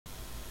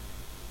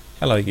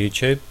Hello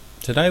YouTube.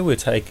 Today we're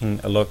taking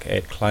a look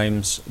at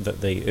claims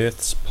that the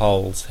Earth's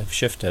poles have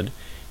shifted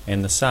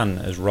and the Sun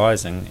is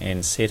rising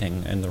and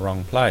setting in the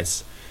wrong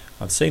place.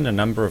 I've seen a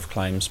number of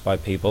claims by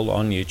people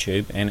on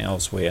YouTube and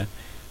elsewhere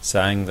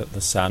saying that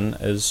the Sun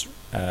is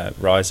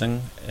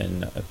rising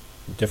in a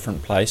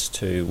different place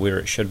to where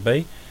it should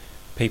be.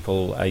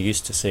 People are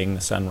used to seeing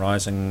the Sun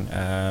rising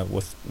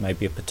with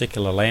maybe a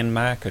particular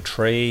landmark, a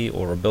tree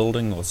or a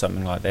building or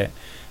something like that,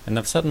 and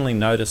they've suddenly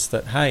noticed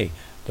that, hey,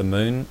 the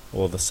moon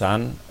or the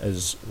sun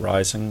is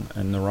rising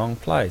in the wrong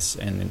place,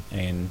 and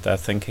they're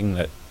thinking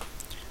that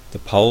the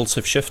poles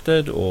have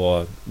shifted,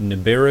 or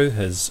Nibiru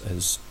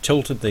has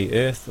tilted the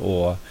Earth,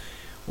 or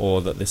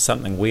that there's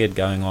something weird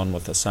going on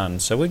with the Sun.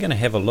 So we're going to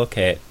have a look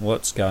at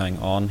what's going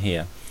on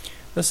here.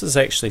 This is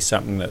actually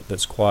something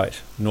that's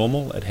quite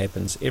normal. It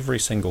happens every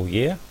single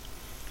year.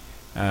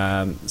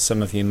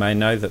 Some of you may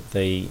know that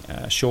the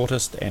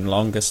shortest and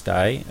longest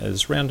day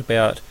is round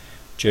about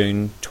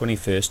June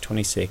 21st,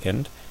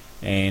 22nd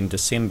and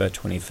December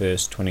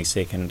 21st,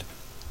 22nd,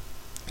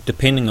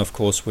 depending of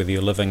course whether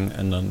you're living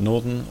in the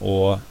northern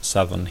or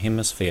southern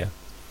hemisphere.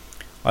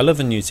 I live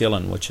in New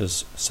Zealand, which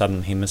is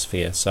southern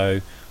hemisphere,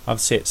 so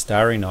I've set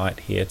Starry Night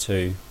here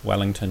to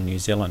Wellington, New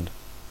Zealand,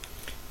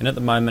 and at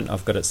the moment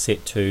I've got it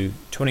set to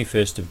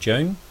 21st of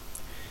June,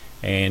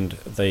 and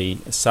the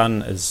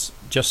sun is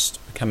just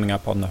coming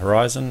up on the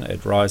horizon.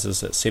 It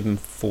rises at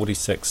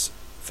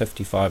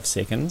 7:46:55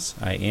 seconds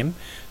AM,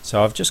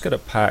 so I've just got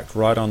it parked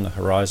right on the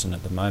horizon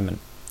at the moment.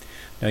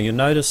 Now you'll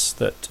notice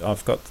that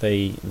I've got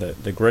the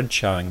grid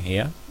showing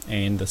here,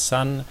 and the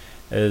sun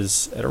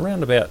is at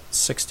around about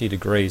 60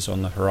 degrees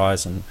on the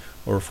horizon,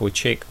 or if we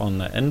check on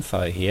the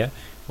info here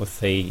with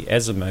the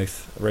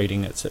azimuth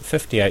reading, it's at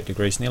 58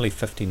 degrees, nearly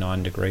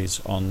 59 degrees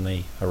on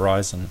the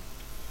horizon.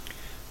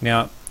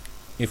 Now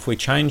if we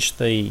change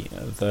the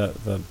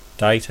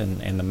date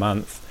and the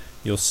month,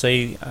 you'll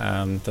see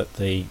that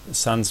the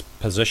sun's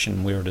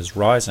position where it is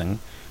rising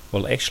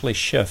will actually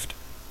shift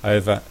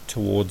over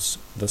towards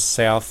the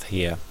south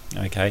here.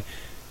 Okay,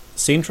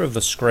 center of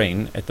the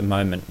screen at the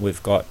moment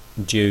we've got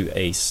due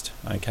east.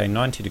 Okay,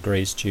 90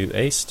 degrees due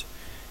east,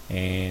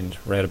 and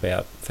right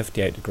about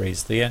 58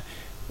 degrees there.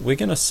 We're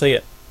going to see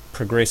it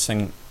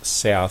progressing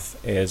south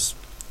as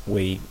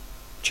we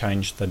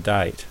change the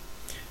date.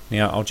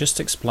 Now I'll just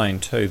explain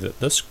too that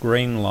this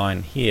green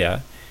line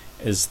here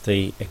is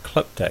the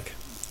ecliptic.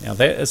 Now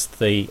that is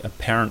the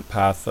apparent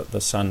path that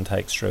the sun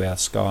takes through our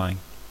sky.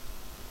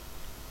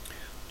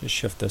 Just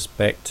shift this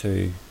back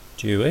to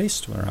due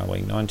east. Where are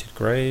we? 90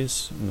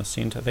 degrees in the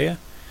center there.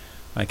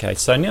 Okay,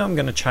 so now I'm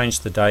going to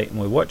change the date, and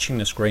we're watching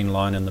this green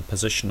line in the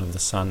position of the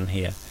sun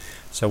here.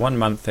 So 1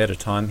 month at a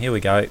time. Here we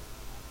go.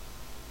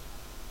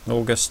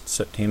 August,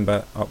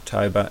 September,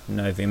 October,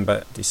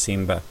 November,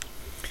 December.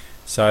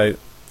 So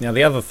now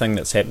the other thing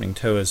that's happening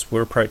too is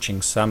we're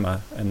approaching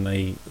summer in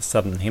the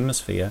southern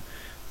hemisphere.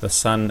 The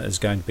sun is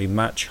going to be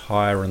much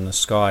higher in the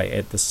sky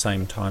at the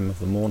same time of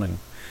the morning.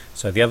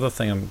 So the other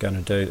thing I'm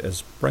going to do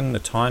is bring the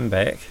time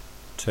back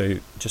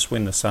to just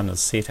when the sun is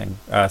setting,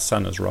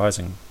 sun is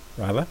rising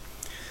rather.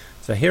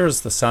 So here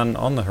is the sun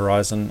on the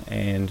horizon,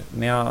 and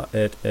now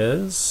it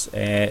is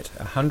at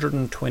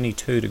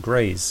 122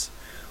 degrees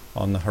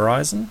on the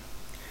horizon.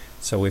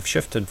 So we've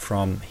shifted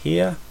from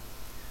here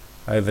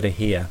over to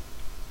here.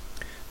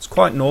 It's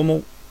quite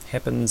normal,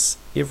 happens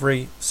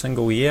every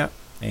single year,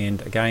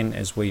 and again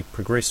as we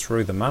progress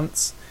through the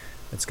months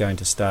it's going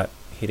to start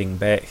heading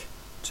back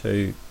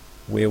to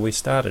where we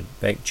started,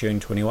 back June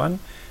 21,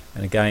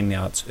 and again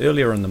now it's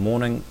earlier in the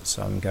morning,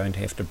 so I'm going to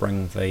have to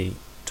bring the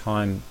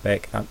time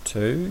back up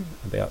to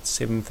about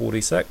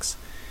 7:46,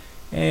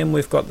 and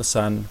we've got the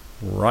sun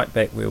right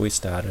back where we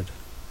started.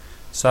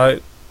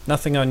 So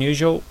nothing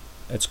unusual,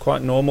 it's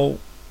quite normal.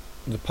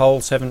 The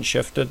poles haven't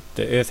shifted,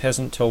 the earth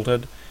hasn't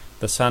tilted,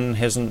 the sun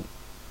hasn't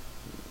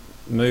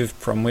moved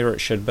from where it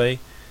should be.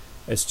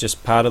 It's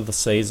just part of the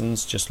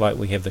seasons, just like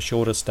we have the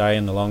shortest day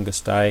and the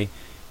longest day.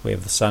 We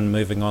have the sun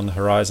moving on the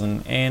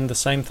horizon, and the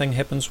same thing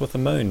happens with the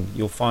moon.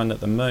 You'll find that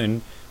the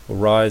moon will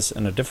rise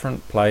in a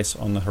different place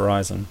on the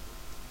horizon.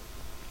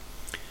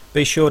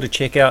 Be sure to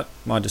check out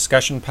my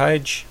discussion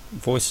page,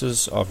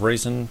 Voices of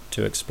Reason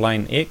to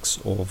Explain X,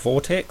 or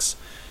VORTEX.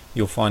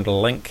 You'll find a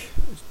link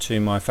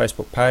to my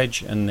Facebook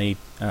page in the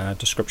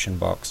description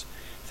box.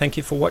 Thank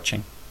you for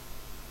watching.